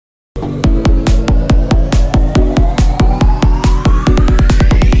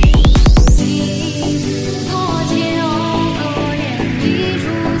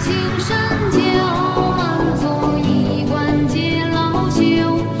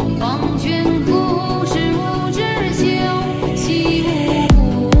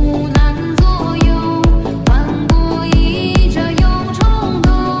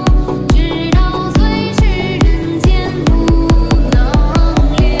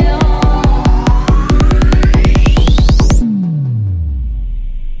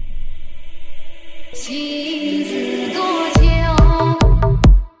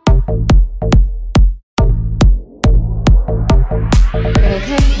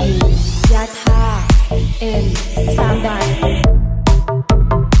ยาธาเอ็น3 บาท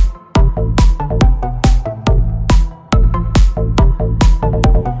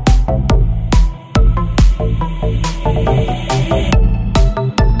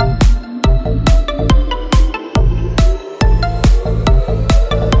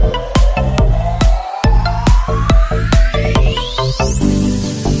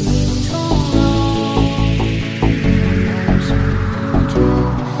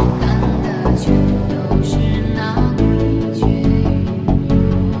干的全都是那规矩。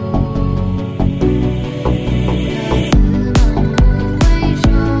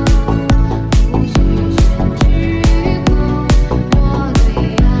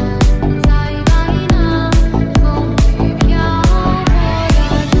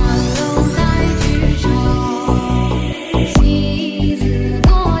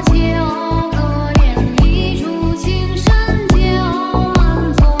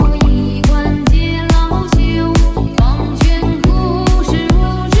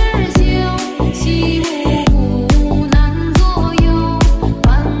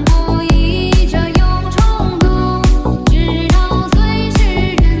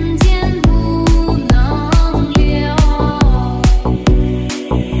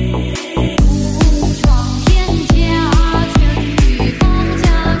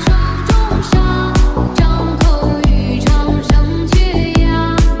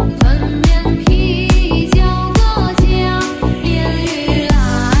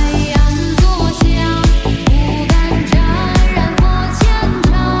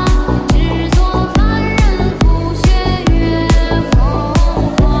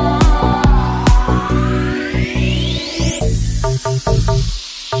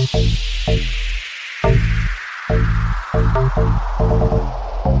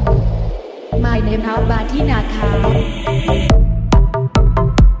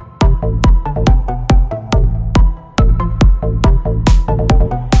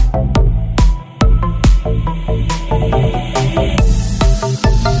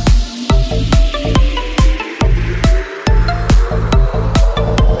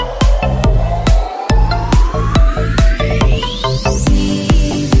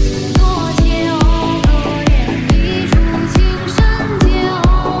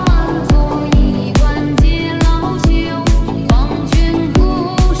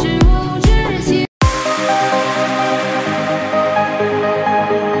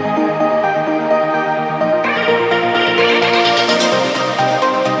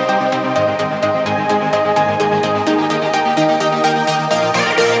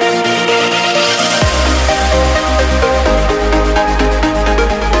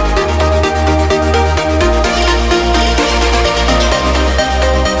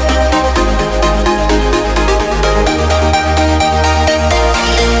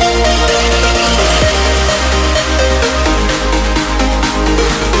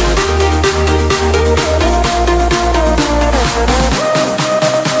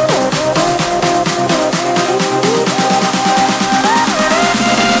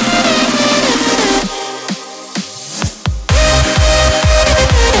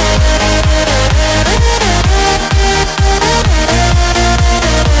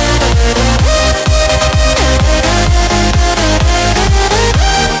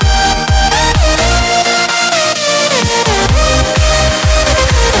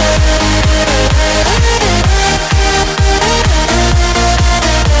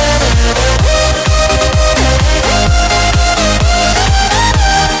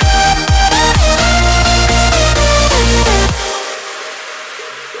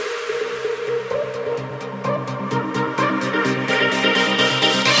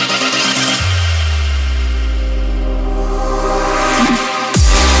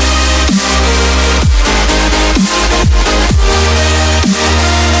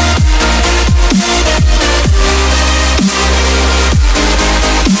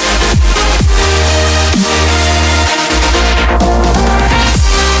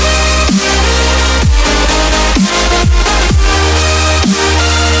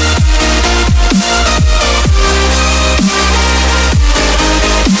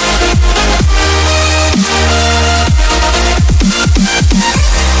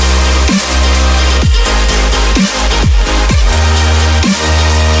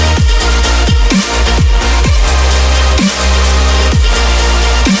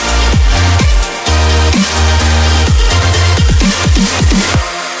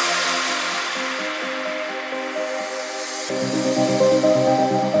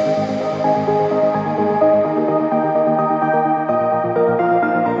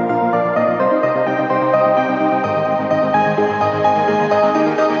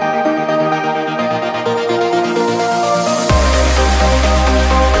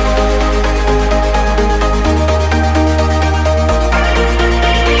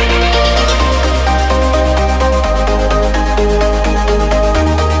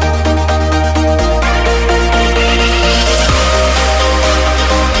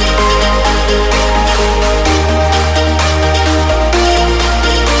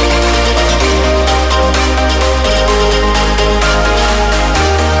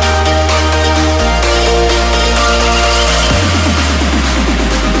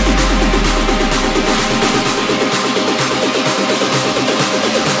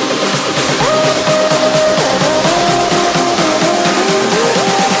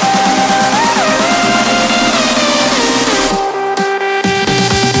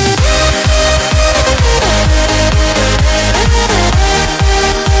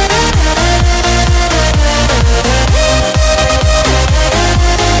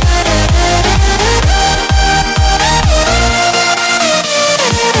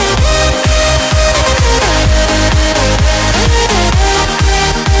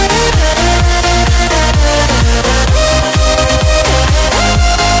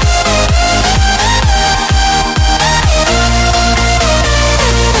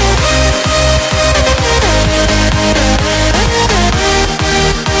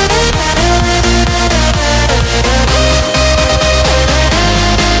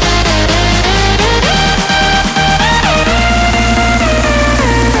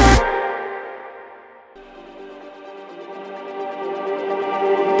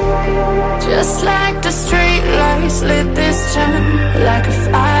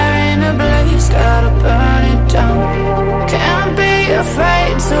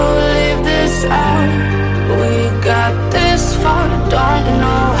us out. We got this far, don't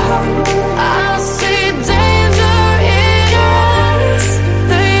know how. I see danger in us.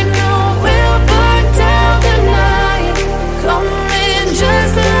 They know we'll burn down the night. Coming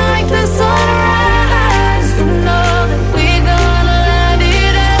just like the sunrise. You know that we're gonna let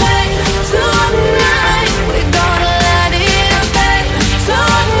it rain. Tonight we're gonna let it rain.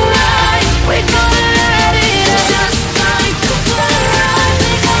 Tonight we're gonna let it rain. Just like the sunrise, we're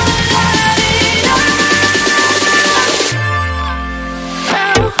gonna let it rain.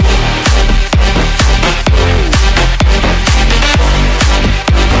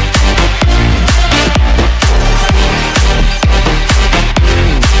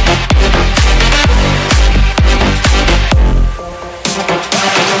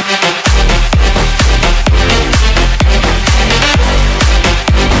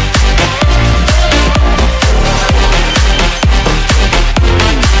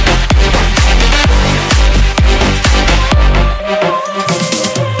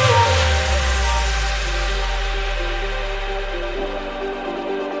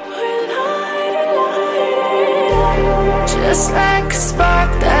 Just like a spark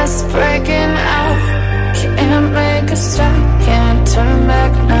that's breaking out. Can't make a stop, can't turn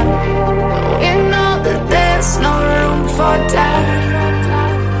back now. We know that there's no room for doubt.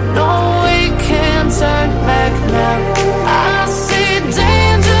 No, we can't turn back now. I see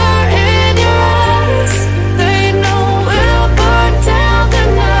danger in your eyes. They know we'll burn down the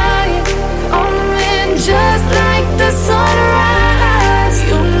night. Coming just like the sunrise.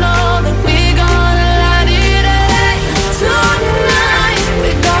 You know that we're gonna let it rain. Tonight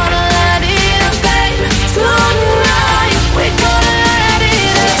we're gonna let it rain. Tonight we're gonna let it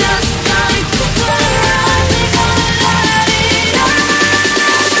rain. Just like the sunrise, we're gonna let it rain.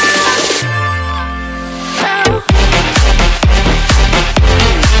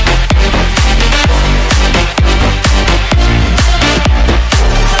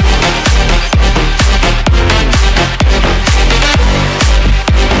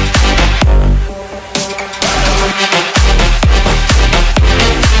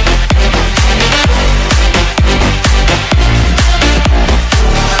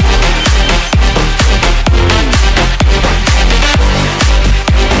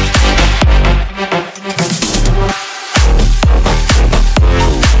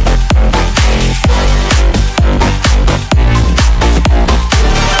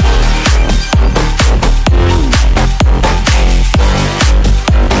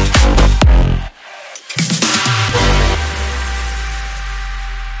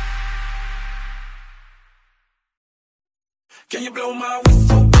 Can you blow my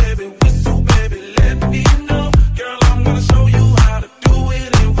whistle, baby, let me know. Girl, I'm gonna show you how to do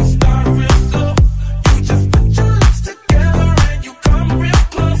it and we start real slow. You just put your lips together and you come real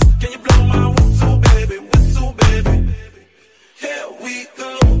close. Can you blow my whistle, baby, here we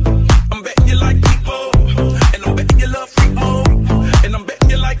go. I'm betting you like people, and I'm betting you love freak mode. And I'm betting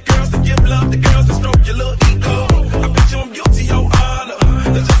you like girls that give love to girls that stroke your little ego. I bet you I'm guilty, your honor.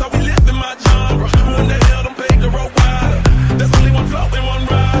 That's just how we live in my genre. Who in the hell done paved the road wider? There's only one float and one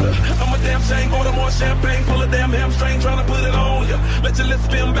rider. I'm a damn shame, order more champagne, pull a damn hamstring, tryna put it on ya. Let your lips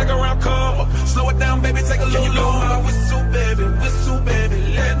spin back around, come up. Slow it down, baby, take a little. Can you blow my whistle, baby,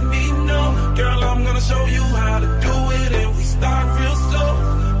 let me know. Girl, I'm gonna show you how to do it and we start real slow.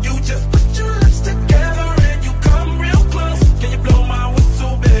 You just put your lips together and you come real close. Can you blow my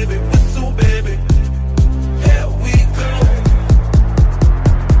whistle, baby, here we go.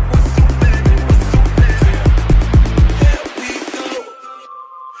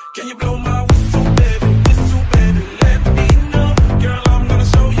 Can you blow my whistle, baby, let me know. Girl, I'm gonna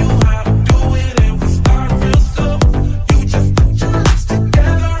show you how to do it and we start real slow. You just put your lips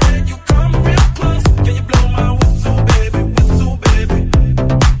together and you come real close. Can you blow my whistle, baby,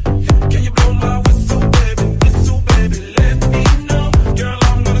 Can you blow my whistle, baby, let me know. Girl,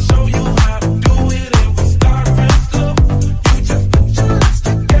 I'm gonna show you how to do it and we start real slow. You just put your lips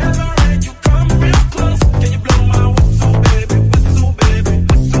together and you come real close. Can you blow my whistle, baby,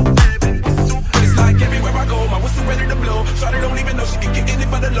 It's like everywhere I go, my whistle ready to blow. Shawty don't even know she can get in it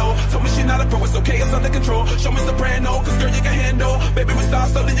for the low. Told me she not a pro, it's okay, it's under control. Show me soprano, cause girl you can handle. Baby we start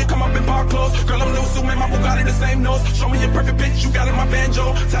slow, then you come up in park clothes. Girl I'm new, so man my Bugatti the same nose. Show me your perfect pitch, you got in my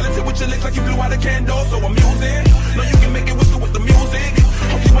banjo. Talented with your lips like you blew out a candle. So I'm using, know you can make it whistle with the music.